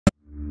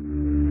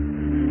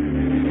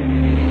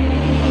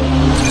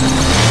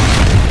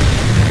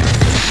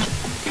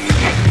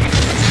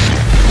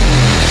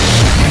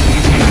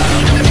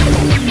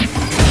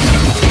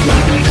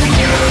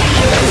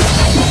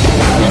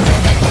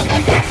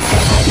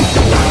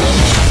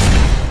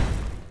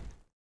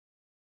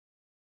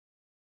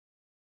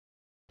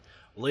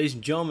Ladies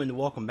and gentlemen,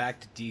 welcome back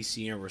to DC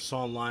Universe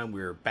Online.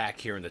 We're back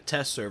here in the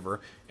test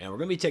server, and we're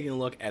going to be taking a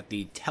look at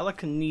the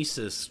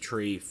Telekinesis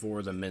Tree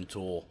for the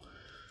mental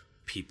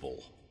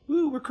people.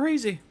 Woo, we're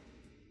crazy.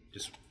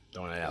 Just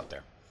throwing it out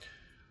there.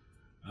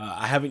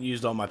 I haven't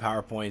used all my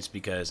PowerPoints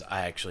because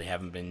I actually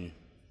haven't been...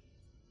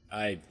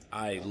 I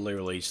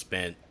literally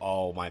spent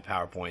all my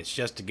PowerPoints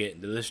just to get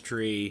into this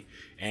tree,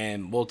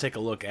 and we'll take a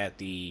look at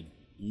the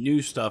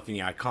new stuff in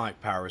the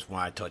iconic powers when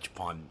I touch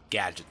upon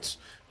gadgets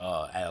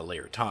at a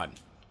later time.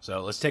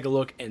 So let's take a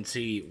look and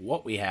see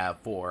what we have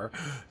for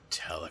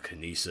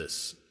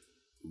telekinesis.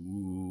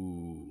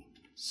 Ooh,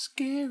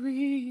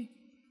 scary.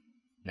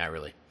 Not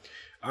really.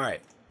 Alright,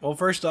 well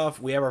first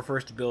off, we have our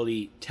first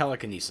ability,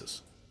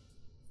 telekinesis.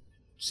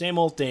 Same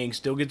old thing,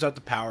 still gives out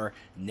the power.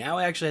 Now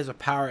it actually has a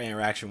power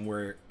interaction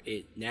where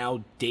it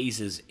now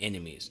dazes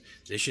enemies.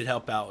 This should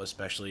help out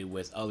especially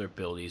with other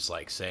abilities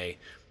like, say,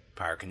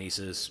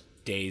 pyrokinesis,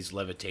 dazed,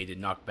 levitated,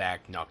 knocked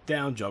back, knocked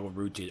down, juggled,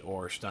 rooted,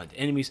 or stunned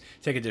enemies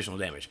take additional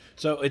damage.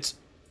 So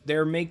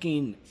they're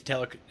making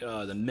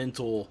the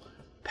mental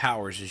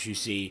powers, as you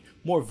see,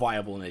 more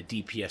viable in a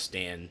DPS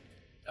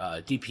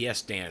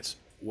stance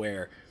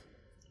where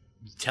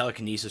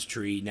telekinesis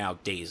tree now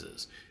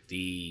dazes.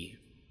 The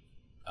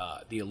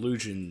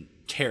illusion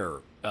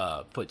terror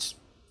puts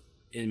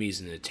enemies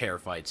in a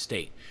terrified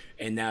state,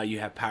 and now you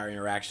have power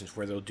interactions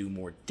where they'll do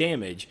more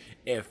damage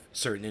if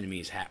certain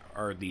enemies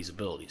are these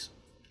abilities.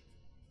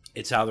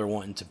 It's how they're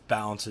wanting to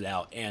balance it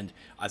out, and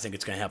I think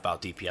it's going to help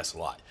out DPS a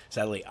lot.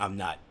 Sadly,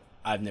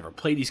 I've never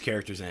played these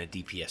characters in a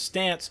DPS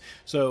stance,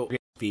 so get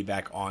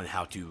feedback on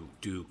how to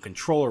do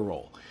controller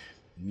role.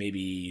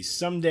 Maybe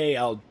someday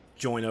I'll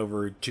join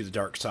over to the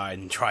dark side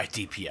and try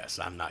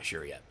DPS. I'm not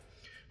sure yet.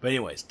 But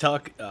anyways,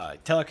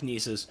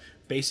 telekinesis,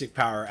 basic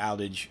power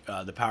outage,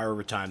 the power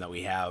over time that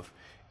we have,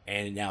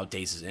 and it now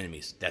dazes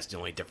enemies. That's the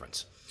only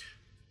difference.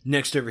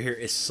 Next over here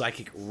is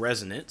psychic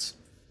resonance.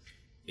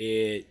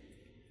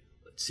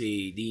 Let's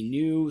see, the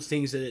new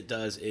things that it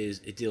does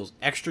is it deals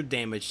extra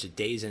damage to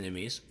daze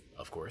enemies,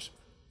 of course.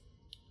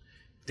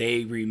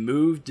 They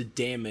removed the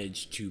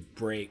damage to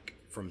break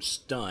from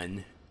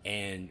stun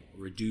and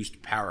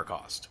reduced power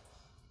cost.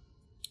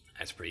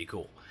 That's pretty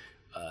cool.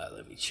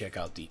 Let me check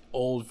out the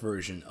old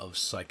version of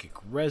Psychic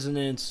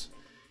Resonance.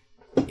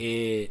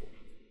 Power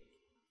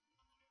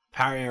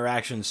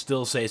interaction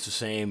still stays the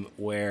same,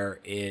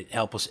 where it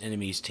helps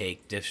enemies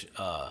take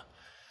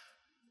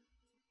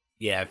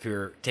if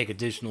you take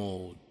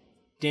additional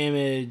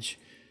damage,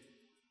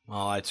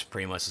 well, that's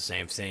pretty much the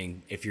same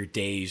thing. If you're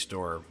dazed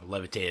or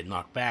levitated,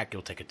 knocked back,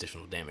 you'll take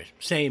additional damage.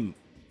 Same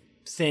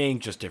thing,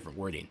 just different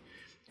wording.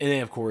 And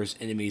then, of course,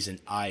 enemies in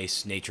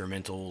ice, nature,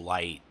 mental,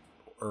 light,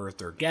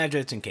 earth, or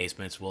gadgets,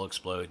 encasements will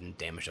explode and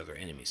damage other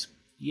enemies.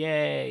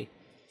 Yay!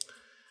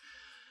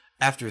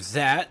 After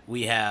that,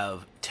 we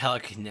have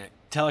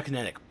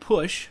telekinetic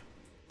push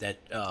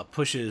that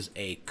pushes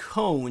a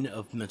cone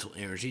of mental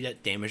energy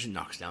that damages and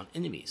knocks down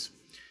enemies.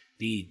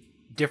 The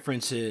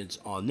differences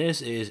on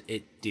this is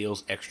it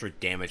deals extra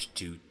damage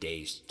to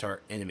dazed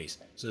enemies.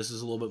 So this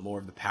is a little bit more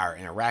of the power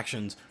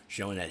interactions,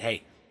 showing that,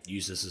 hey,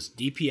 use this as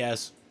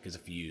DPS, because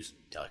if you use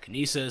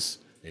telekinesis,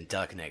 then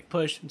telekinetic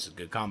push, it's a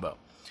good combo.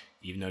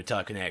 Even though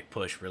telekinetic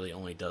push really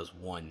only does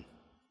one,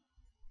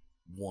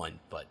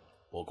 but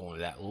we'll go into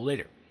that a little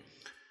later.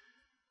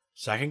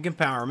 Psychic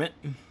empowerment.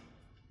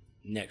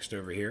 Next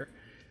over here.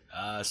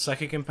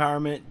 Psychic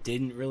empowerment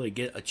didn't really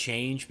get a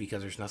change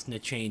because there's nothing to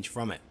change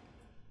from it.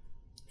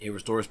 It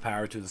restores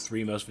power to the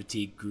 3 most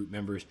fatigued group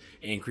members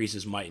and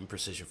increases might and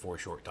precision for a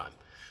short time.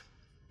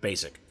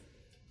 Basic.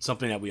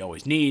 Something that we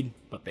always need,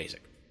 but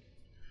basic.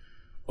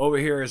 Over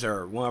here is the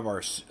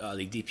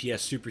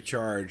DPS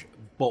supercharge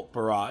Bolt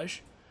Barrage.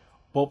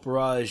 Bolt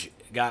Barrage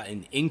got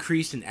an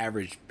increase in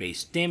average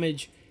base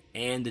damage,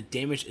 and the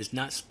damage is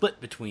not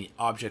split between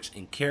objects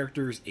and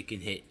characters. It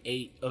can hit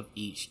 8 of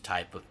each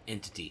type of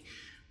entity.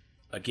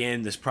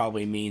 Again, this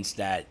probably means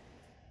that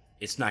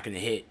it's not going to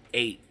hit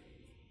 8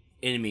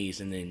 enemies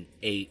and then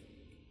 8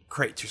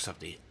 crates or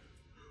something.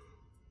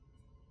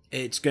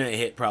 It's going to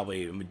hit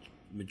probably a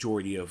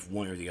majority of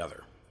one or the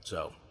other.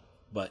 So,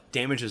 but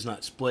damage is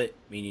not split,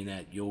 meaning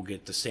that you'll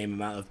get the same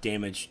amount of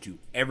damage to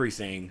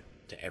everything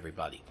to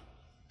everybody.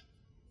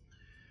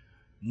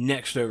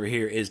 Next over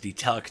here is the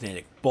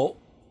telekinetic bolt.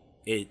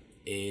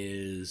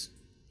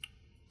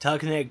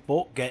 Telekinetic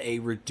bolt get a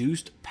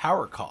reduced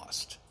power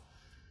cost.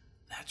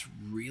 That's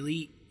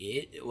really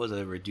it? It was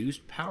a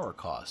reduced power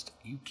cost.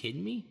 Are you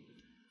kidding me?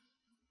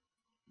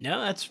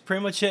 No, that's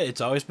pretty much it. It's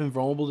always been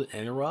vulnerable to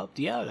interrupt.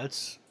 Yeah,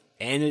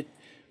 and it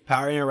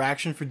power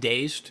interaction for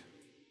dazed,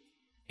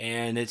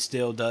 and it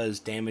still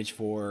does damage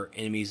for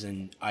enemies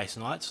in ice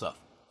and all that stuff.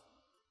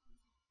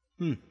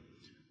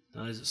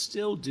 Now, does it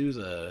still do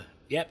the...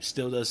 Yep,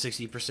 still does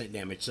 60%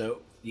 damage.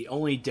 So the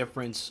only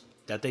difference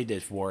that they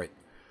did for it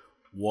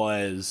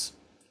was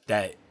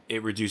that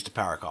it reduced the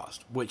power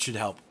cost, which should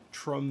help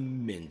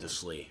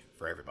tremendously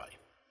for everybody.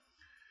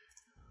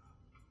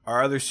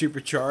 Our other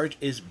supercharge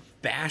is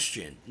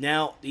Bastion.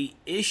 Now, the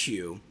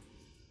issue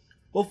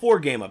before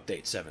Game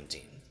Update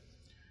 17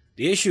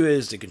 The issue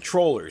is the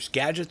controllers,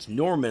 gadgets,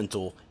 nor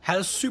mental, had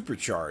a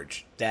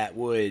supercharge that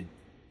would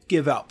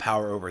give out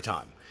power over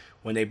time.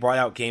 When they brought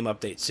out Game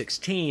Update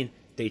 16,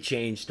 they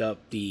changed up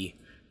the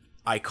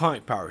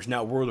iconic powers.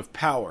 Now World of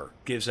Power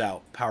gives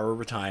out power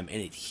over time,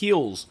 and it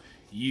heals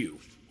you.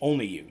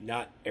 Only you,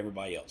 not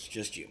everybody else,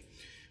 just you.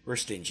 We're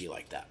stingy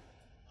like that.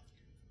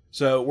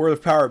 So World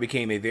of Power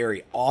became a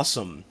very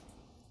awesome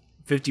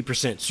 50%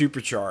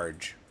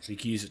 supercharge, so you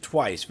can use it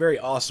twice. Very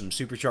awesome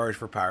supercharge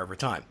for power over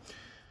time.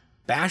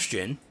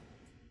 Bastion,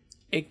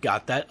 it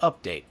got that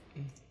update.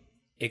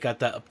 It got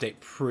that update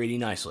pretty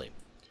nicely.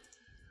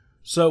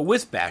 So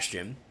with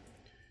Bastion,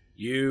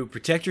 you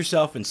protect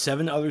yourself and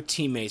 7 other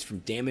teammates from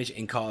damage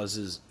and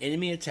causes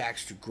enemy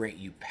attacks to grant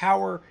you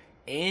power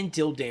and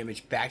deal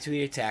damage back to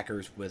the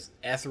attackers with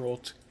ethereal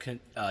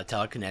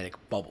telekinetic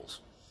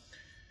bubbles.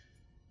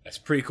 That's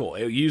pretty cool.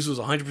 It uses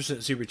 100%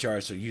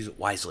 supercharge, so use it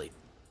wisely.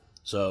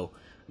 So,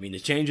 I mean, the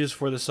changes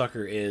for the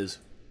sucker is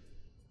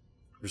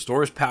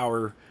restores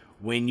power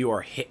when you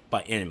are hit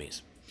by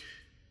enemies.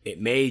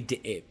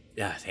 They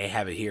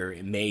have it here.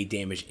 It may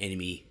damage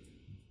enemies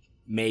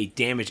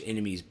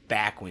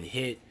back when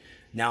hit.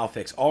 Now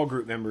affects all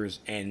group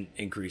members and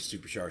increase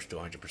supercharge to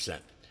 100%.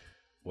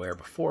 Where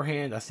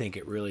beforehand, I think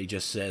it really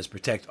just says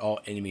protect all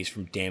enemies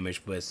from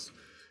damage with.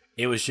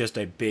 It was just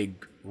a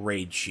big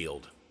raid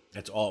shield.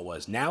 That's all it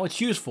was. Now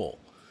it's useful.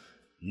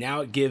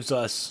 Now it gives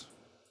us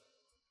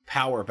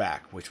power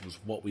back, which was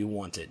what we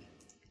wanted.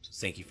 So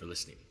thank you for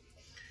listening.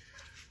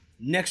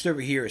 Next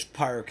over here is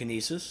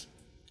Pyrokinesis.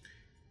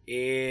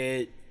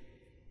 It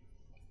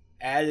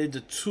added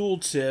the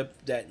tooltip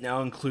that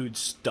now includes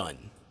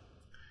stun.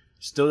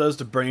 Still does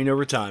the burning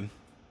over time.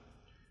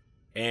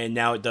 And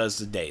now it does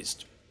the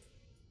dazed.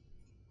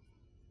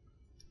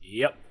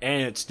 Yep,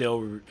 and it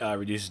still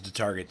reduces the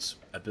target's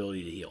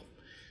ability to heal.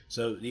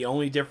 So the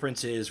only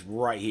difference is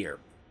right here.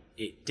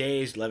 It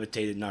dazed,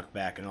 levitated, knocked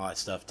back, and all that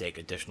stuff take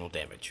additional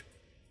damage.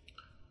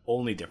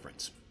 Only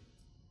difference.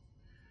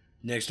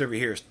 Next over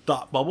here is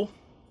Thought Bubble.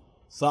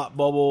 Thought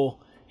Bubble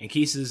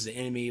encases the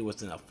enemy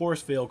within a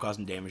force field,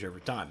 causing damage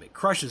over time. It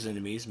crushes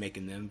enemies,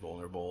 making them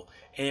vulnerable,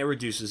 and it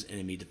reduces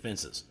enemy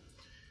defenses.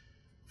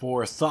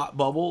 For Thought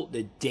Bubble,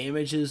 it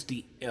damages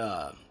the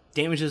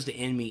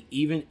enemy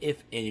even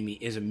if enemy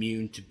is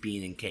immune to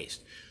being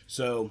encased.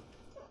 So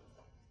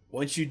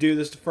once you do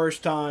this the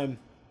first time,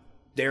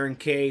 they're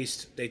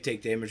encased, they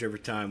take damage over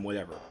time,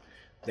 whatever.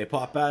 They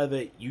pop out of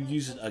it, you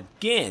use it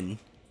again,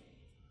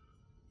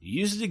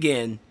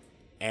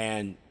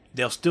 and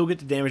they'll still get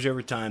the damage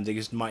over time, they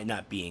just might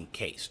not be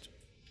encased.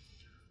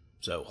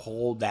 So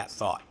hold that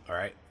thought,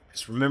 alright?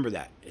 Just remember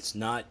that. It's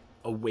not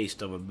a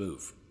waste of a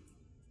move.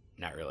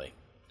 Not really.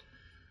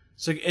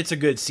 So it's a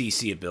good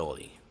CC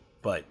ability.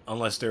 But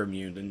unless they're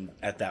immune, then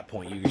at that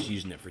point you're just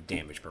using it for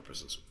damage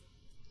purposes.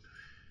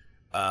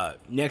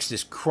 Next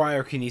is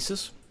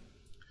Cryokinesis.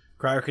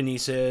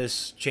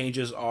 Cryokinesis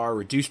changes are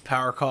reduced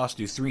power cost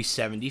to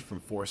 370 from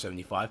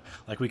 475.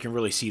 Like we can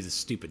really see the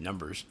stupid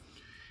numbers.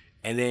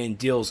 And then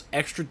deals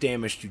extra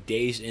damage to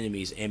dazed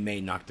enemies and may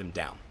knock them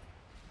down.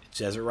 It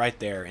says it right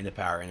there in the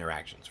power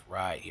interactions.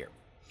 Right here.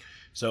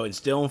 So it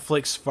still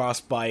inflicts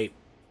frostbite,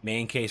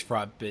 may encase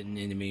frostbitten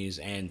enemies,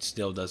 and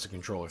still does the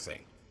controller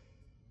thing.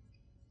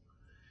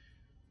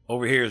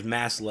 Over here is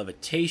Mass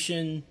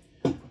Levitation.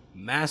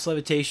 Mass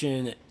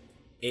Levitation,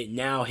 it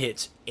now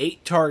hits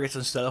 8 targets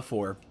instead of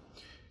 4.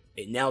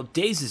 It now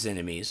dazes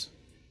enemies.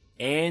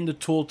 And the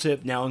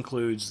tooltip now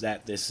includes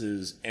that this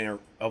is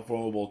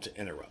vulnerable to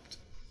interrupt.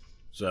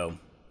 So,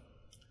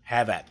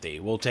 have at thee.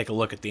 We'll take a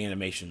look at the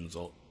animations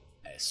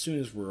as soon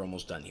as we're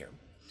almost done here.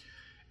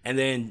 And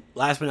then,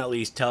 last but not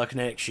least,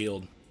 Telekinetic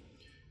Shield.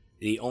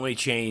 The only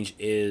change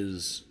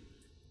is,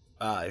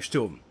 there's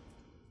 2 of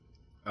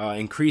them.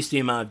 Increase the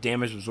amount of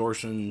damage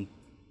absorption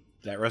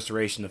that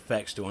restoration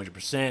affects to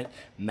 100%,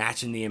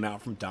 matching the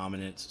amount from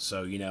dominance.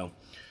 So, you know,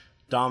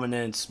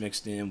 dominance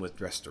mixed in with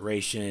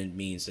restoration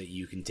means that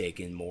you can take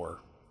in more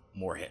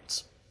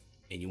hits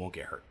and you won't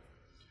get hurt.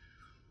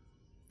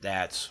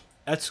 That's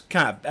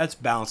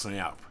balancing it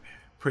out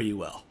pretty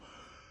well.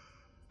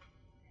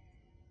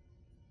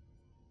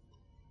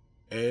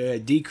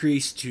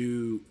 Decrease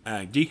the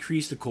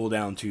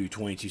cooldown to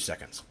 22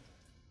 seconds.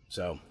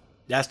 So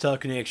that's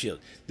Telekinetic Shield.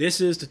 This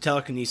is the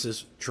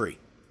Telekinesis Tree.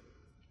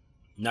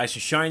 Nice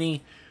and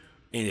shiny.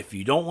 And if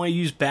you don't want to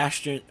use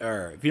Bastion,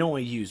 or if you don't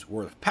want to use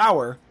Word of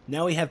Power,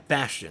 now we have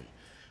Bastion,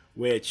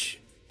 which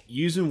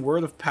using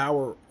Word of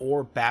Power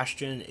or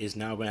Bastion is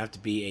now going to have to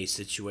be a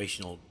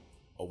situational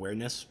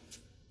awareness.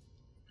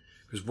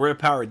 Because Word of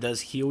Power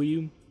does heal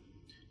you,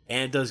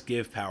 and it does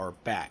give power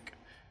back.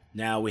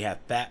 Now we have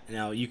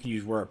now you can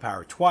use Word of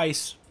Power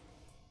twice,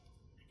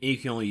 and you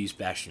can only use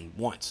Bastion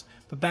once.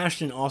 But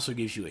Bastion also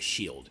gives you a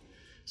shield.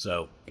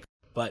 So,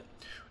 but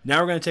now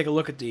we're going to take a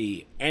look at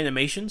the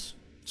animations.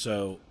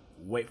 So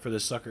wait for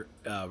this sucker.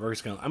 I'm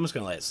just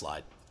gonna let it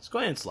slide. Let's go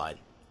ahead and slide.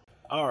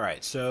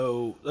 Alright,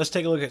 so let's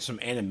take a look at some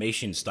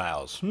animation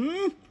styles.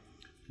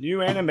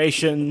 New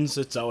animations.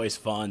 It's always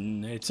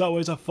fun. It's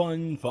always a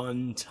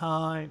fun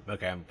time.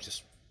 Okay, I'm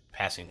just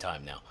passing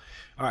time now.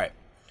 Alright.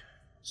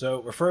 So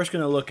we're first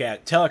going to look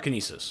at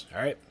telekinesis.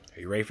 All right, are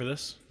you ready for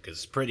this? Because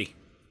it's pretty.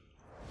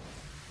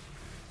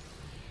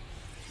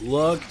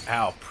 Look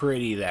how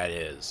pretty that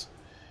is.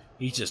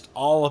 He's just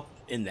all up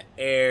in the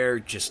air,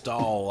 just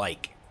all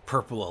like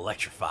purple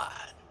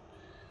electrified.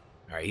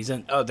 All right, he's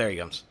in. Oh, there he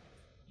comes.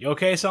 You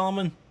okay,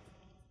 Solomon?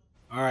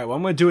 All right, well,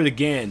 I'm going to do it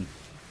again.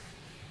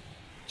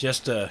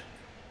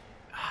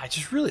 I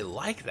just really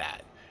like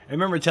that. And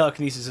remember,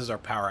 telekinesis is our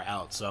power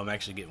out, so I'm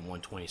actually getting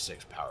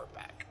 126 power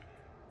back.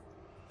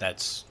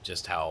 That's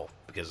just how,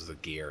 because of the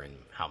gear and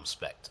how I'm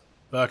spec'd.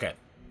 But okay.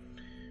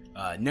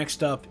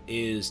 Next up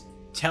is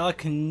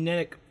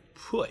telekinetic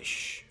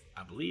push.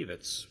 I believe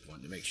it's,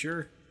 wanted to make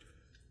sure.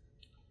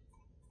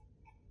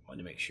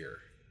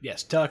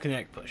 Yes,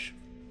 telekinetic push.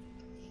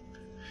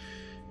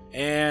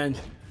 And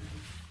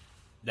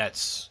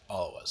that's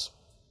all it was.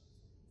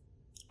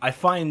 I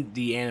find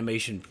the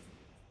animation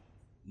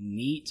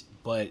neat,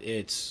 but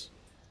it's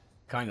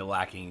kind of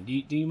lacking.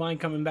 Do you mind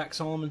coming back,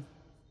 Solomon?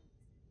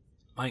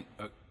 Mike,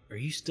 are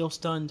you still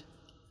stunned?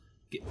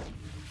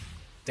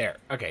 There.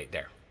 Okay,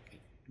 there.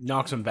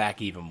 Knocks him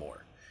back even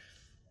more.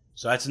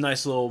 So that's a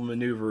nice little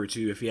maneuver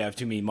too. If you have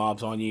too many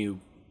mobs on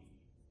you,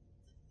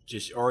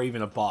 or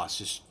even a boss,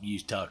 just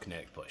use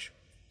telekinetic push.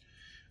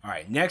 All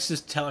right, next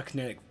is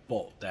telekinetic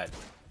bolt. I'm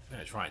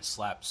gonna try and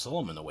slap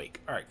Solomon awake.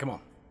 All right, come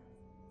on.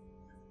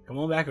 Come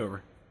on back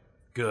over.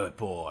 Good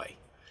boy.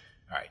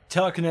 All right,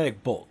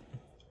 telekinetic bolt.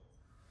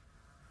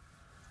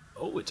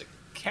 Oh, it's a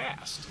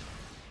cast.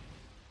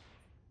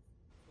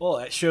 Well,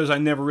 that shows I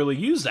never really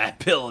used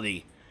that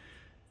ability.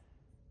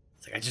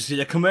 It's like I just did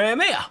a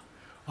Kamehameha.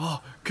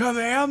 Oh,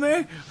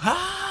 Kamehameha!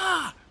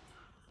 Ah!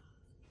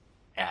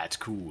 That's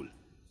cool.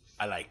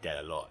 I like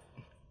that a lot.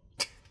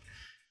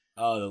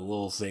 Oh, the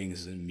little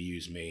things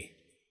amuse me.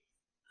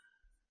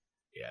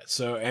 Yeah,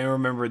 so, and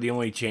remember, the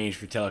only change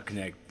for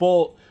telekinetic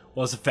bolt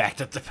was the fact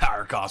that the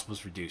power cost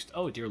was reduced.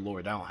 Oh, dear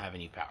Lord, I don't have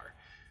any power.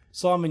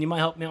 Solomon, you might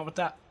help me out with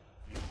that?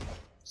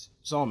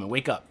 Solomon,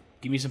 wake up.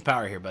 Give me some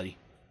power here, buddy.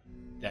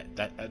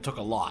 That took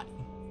a lot.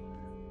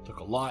 Took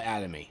a lot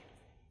out of me.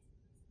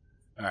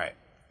 Alright.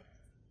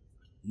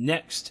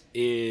 Next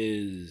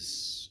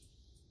is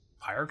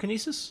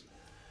pyrokinesis?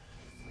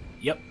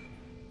 Yep.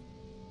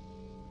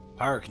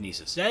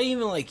 Pyrokinesis. That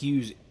even like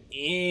use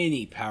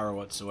any power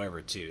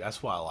whatsoever too.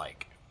 That's what I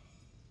like.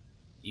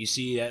 You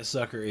see that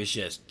sucker is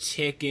just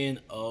ticking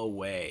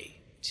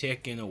away.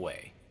 Ticking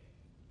away.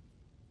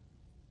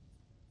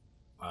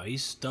 Wow,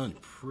 he's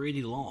stunned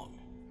pretty long.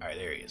 Alright,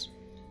 there he is.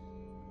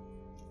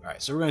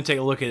 Alright, so we're gonna take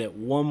a look at it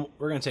we're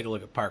gonna take a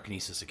look at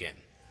pyrokinesis again.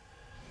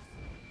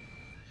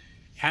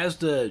 Has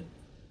the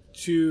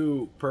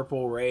two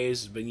purple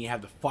rays, but you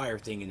have the fire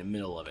thing in the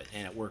middle of it,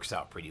 and it works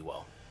out pretty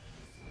well.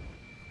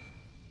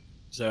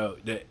 So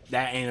that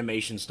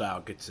animation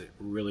style gets it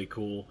really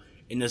cool.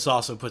 And this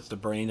also puts the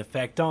burning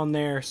effect on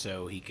there,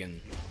 so he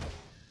can,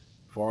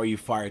 for all you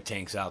fire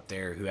tanks out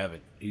there who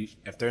haven't,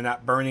 if they're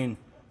not burning,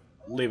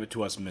 leave it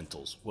to us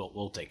mentals.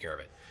 We'll take care of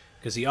it.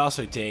 Because he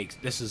also takes,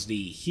 this is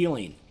the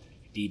healing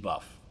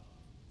debuff.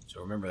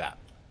 So remember that.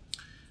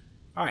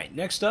 Alright,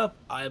 next up,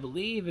 I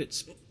believe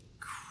it's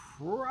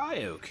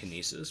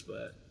cryokinesis,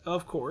 but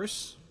of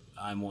course,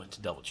 I'm wanting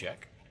to double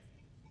check.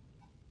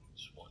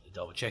 Just wanted to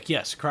double check.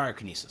 Yes,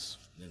 cryokinesis.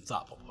 And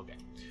thought bubble. Okay.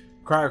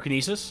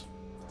 Cryokinesis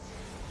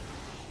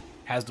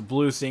has the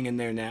blue thing in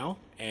there now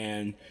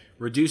and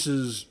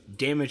reduces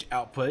damage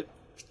output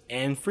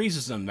and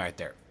freezes them right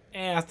there.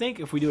 And I think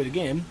if we do it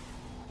again,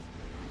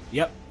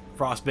 yep,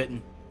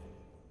 frostbitten,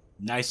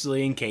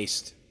 nicely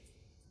encased.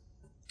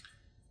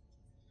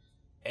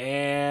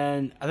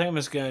 And I think I'm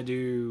just gonna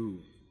do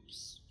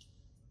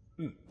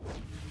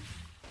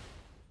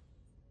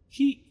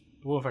heat.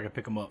 What if I can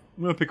pick him up?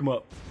 I'm gonna pick him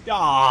up.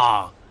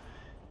 Ah!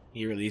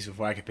 He released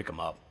before I could pick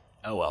him up.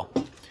 Oh well.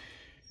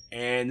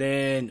 And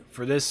then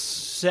for this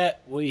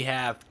set, we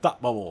have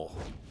Thought Bubble.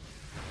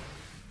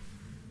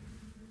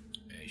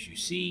 As you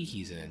see,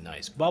 he's in a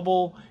nice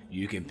bubble.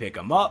 You can pick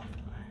him up.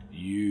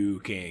 You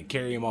can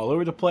carry him all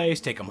over the place,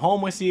 take him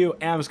home with you,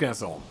 and I'm just gonna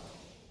throw him.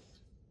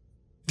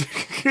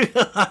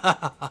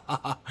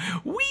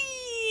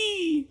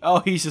 Whee! Oh,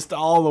 he's just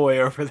all the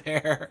way over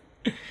there.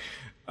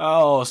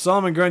 Oh,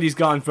 Solomon Grundy's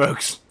gone,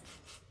 folks.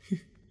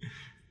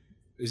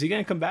 Is he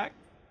gonna come back?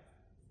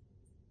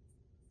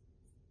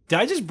 Did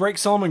I just break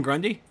Solomon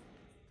Grundy?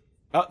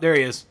 Oh, there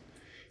he is.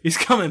 He's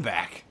coming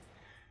back.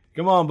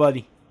 Come on,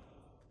 buddy.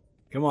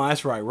 Come on,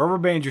 that's right. Rubber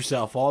band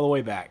yourself all the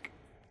way back.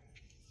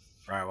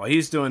 Alright, while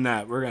he's doing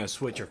that, we're going to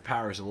switch our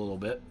powers a little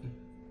bit.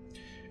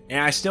 And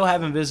I still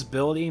have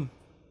invisibility,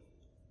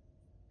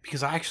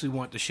 because I actually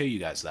want to show you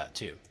guys that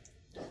too.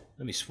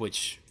 Let me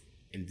switch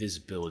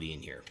invisibility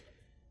in here.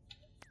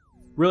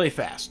 Really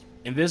fast.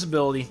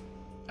 Invisibility.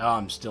 Oh,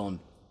 I'm still in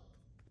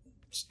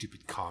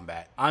stupid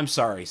combat. I'm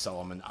sorry,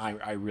 Solomon.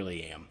 I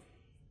really am.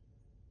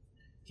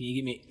 Can you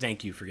give me...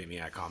 Thank you for getting me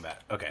out of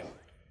combat. Okay.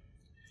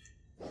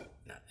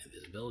 Not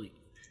invisibility.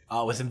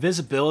 With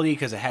invisibility,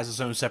 because it has its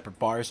own separate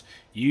bars,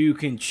 you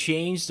can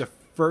change the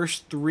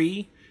first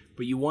three,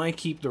 but you want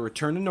to keep the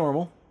return to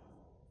normal.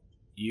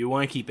 You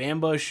want to keep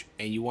ambush,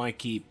 and you want to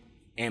keep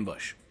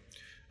ambush.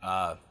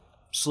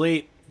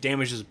 Sleep,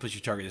 damage doesn't put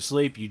your target to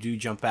sleep. You do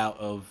jump out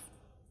of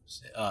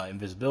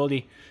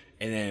invisibility.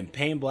 And then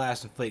Pain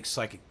Blast inflicts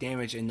psychic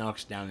damage and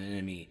knocks down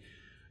an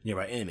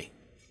nearby enemy.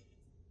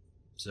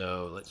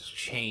 So let's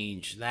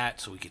change that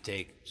so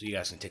you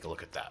guys can take a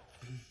look at that.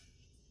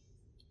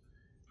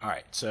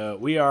 Alright, so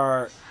we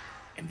are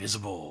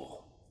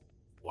invisible.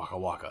 Waka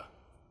waka.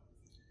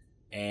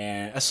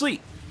 And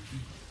asleep.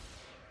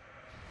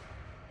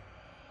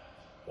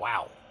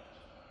 Wow.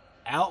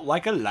 Out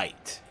like a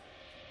light.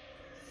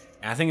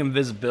 And I think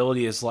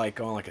invisibility is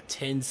like on like a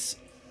 10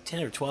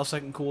 or 12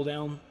 second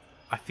cooldown.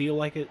 I feel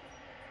like it.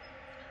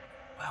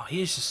 Wow,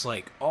 he is just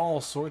like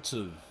all sorts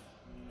of...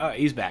 Oh,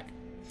 he's back.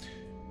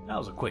 That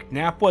was a quick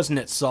nap, wasn't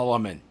it,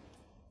 Solomon?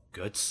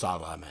 Good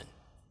Solomon.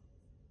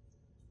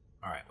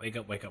 Alright, wake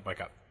up, wake up,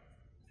 wake up.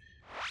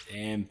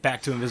 And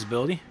back to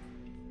invisibility.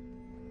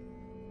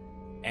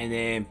 And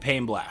then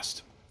Pain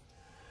Blast.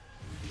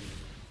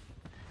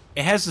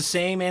 It has the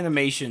same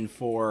animation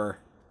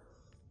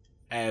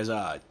as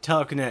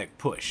Telekinetic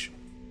Push.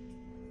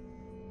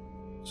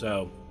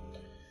 So,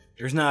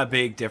 there's not a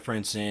big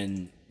difference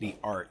in the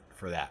art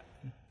for that.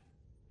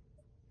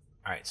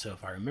 Alright, so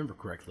if I remember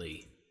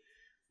correctly,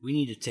 we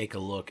need to take a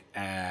look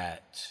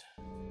at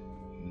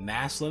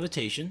Mass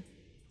Levitation.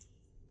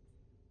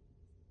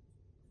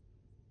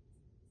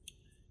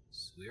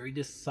 So we already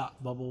did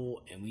Thought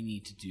Bubble, and we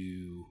need to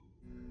do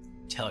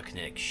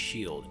Telekinetic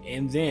Shield.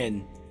 And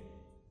then,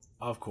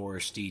 of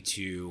course,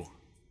 D2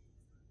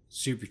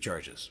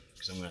 Supercharges.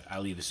 Because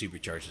I'll leave the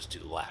Supercharges to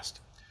the last.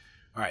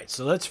 Alright,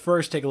 so let's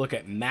first take a look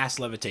at Mass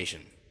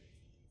Levitation.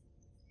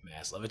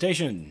 Mass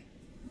Levitation.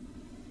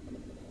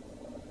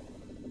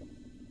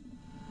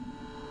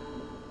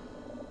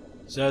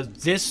 So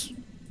this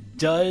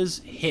does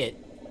hit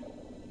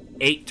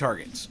 8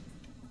 targets.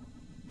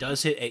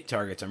 Does hit 8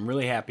 targets. I'm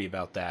really happy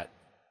about that.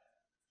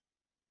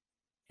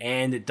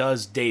 And it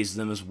does daze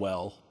them as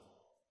well.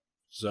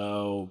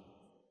 So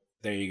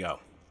there you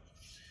go.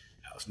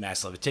 That was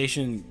Mass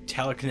Levitation.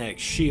 Telekinetic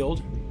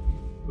Shield.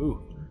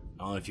 Ooh,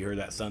 I don't know if you heard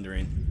that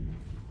thundering.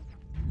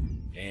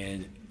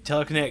 And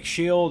Telekinetic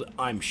Shield.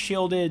 I'm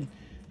shielded,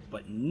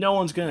 but no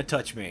one's gonna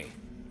touch me.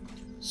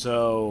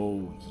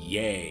 So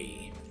yay.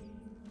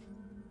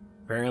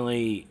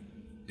 Apparently,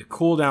 the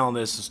cooldown on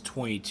this is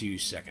 22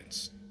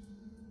 seconds.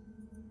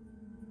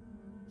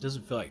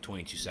 Doesn't feel like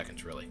 22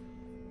 seconds, really.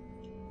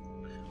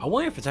 I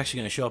wonder if it's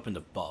actually going to show up in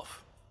the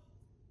buff.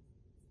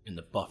 In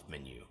the buff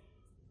menu.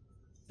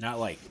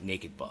 Not like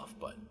naked buff,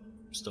 but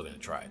I'm still going to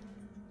try it.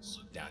 Let's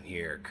look down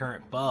here.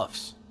 Current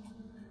buffs.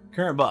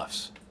 Current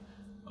buffs.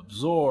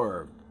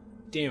 Absorb.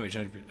 Damage.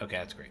 Okay,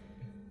 that's great.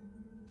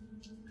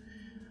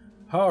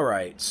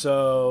 Alright,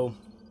 so...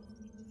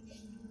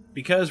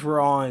 because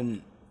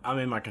I'm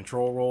in my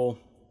control role.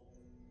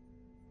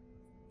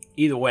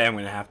 Either way, I'm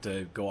going to have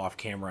to go off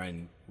camera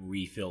and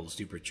refill the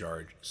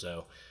supercharge.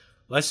 So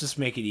let's just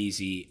make it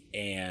easy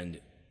and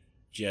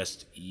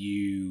just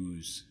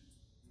use...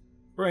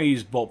 we're going to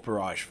use Bolt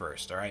Barrage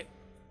first, alright?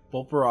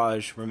 Bolt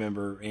Barrage,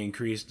 remember,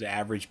 increase the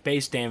average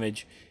base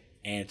damage,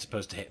 and it's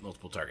supposed to hit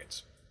multiple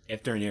targets.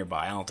 If they're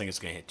nearby. I don't think it's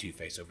going to hit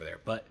Two-Face over there,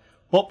 but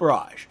Bolt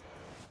Barrage.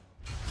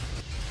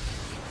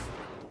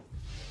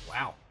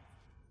 Wow.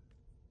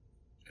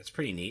 That's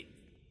pretty neat.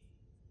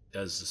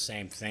 Does the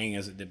same thing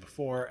as it did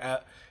before.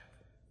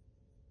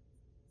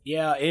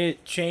 Yeah,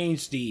 it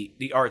changed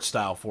the art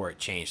style for it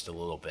changed a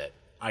little bit.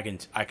 I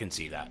can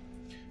see that.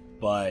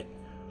 But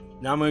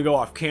now I'm going to go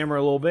off camera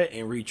a little bit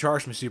and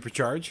recharge my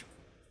supercharge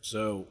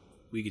so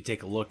we can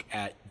take a look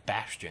at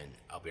Bastion.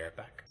 I'll be right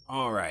back.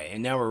 Alright,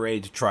 and now we're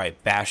ready to try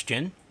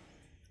Bastion.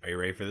 Are you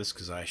ready for this?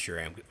 Because I sure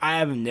am. I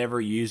have never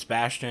used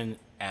Bastion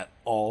at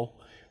all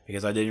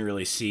because I didn't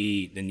really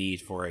see the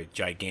need for a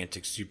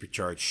gigantic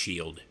supercharged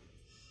shield.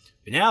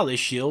 But now this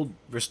shield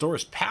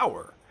restores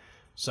power.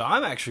 So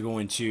I'm actually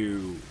going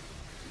to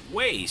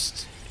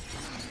waste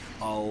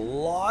a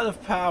lot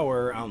of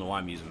power. I don't know why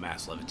I'm using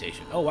Mass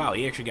Levitation. Oh wow,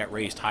 he actually got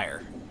raised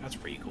higher. That's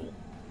pretty cool.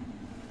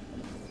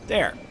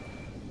 There.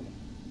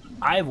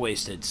 I've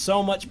wasted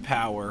so much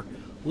power.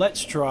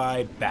 Let's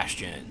try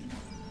Bastion.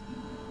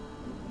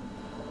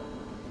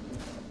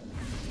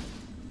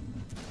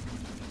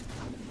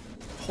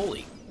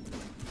 Holy.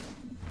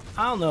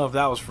 I don't know if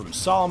that was from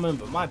Solomon,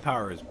 but my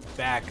power is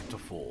back to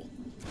full.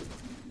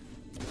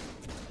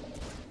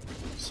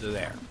 So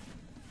there.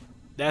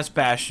 That's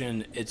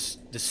Bastion. It's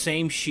the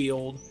same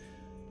shield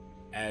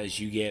as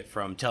you get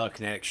from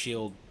Telekinetic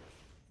Shield.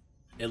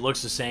 It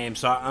looks the same,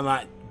 so I'm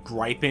not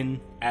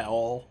griping at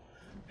all.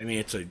 I mean,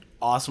 it's an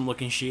awesome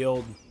looking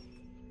shield.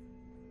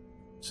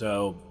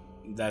 So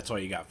that's all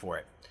you got for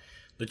it.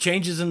 The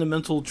changes in the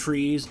mental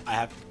trees,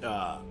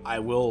 I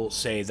will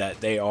say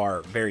that they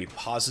are very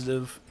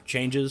positive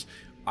changes.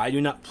 I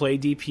do not play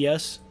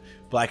DPS,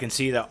 but I can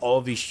see that all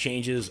of these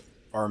changes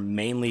are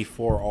mainly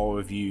for all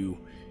of you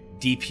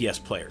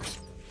DPS players.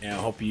 And I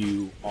hope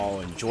you all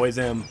enjoy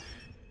them.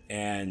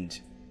 And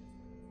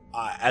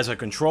as a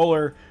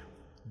controller,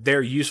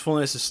 Their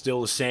usefulness is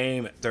still the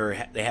same.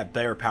 They have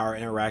better power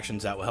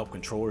interactions that will help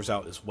controllers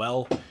out as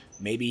well.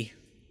 Maybe.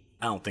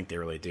 I don't think they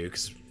really do,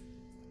 because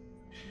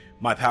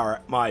my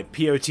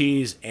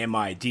POTs and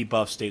my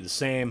debuffs stay the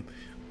same.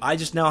 I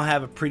just now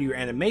have a prettier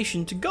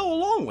animation to go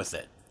along with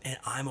it, and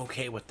I'm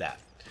okay with that.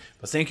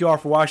 But thank you all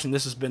for watching.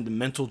 This has been the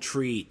Mental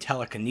Tree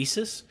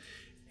Telekinesis,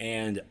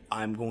 and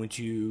I'm going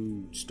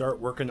to start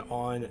working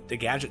on the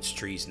Gadgets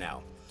trees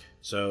now.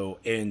 So,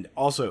 and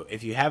also,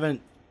 if you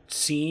haven't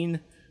seen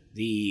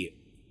the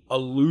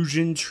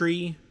Illusion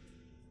Tree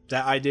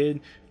that I did,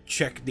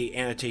 check the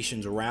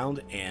annotations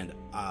around, and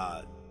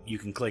you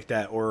can click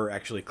that, or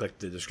actually click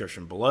the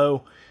description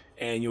below,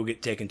 and you'll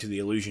get taken to the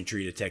Illusion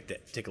Tree to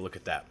take a look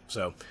at that.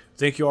 So,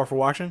 thank you all for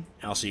watching,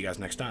 and I'll see you guys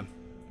next time.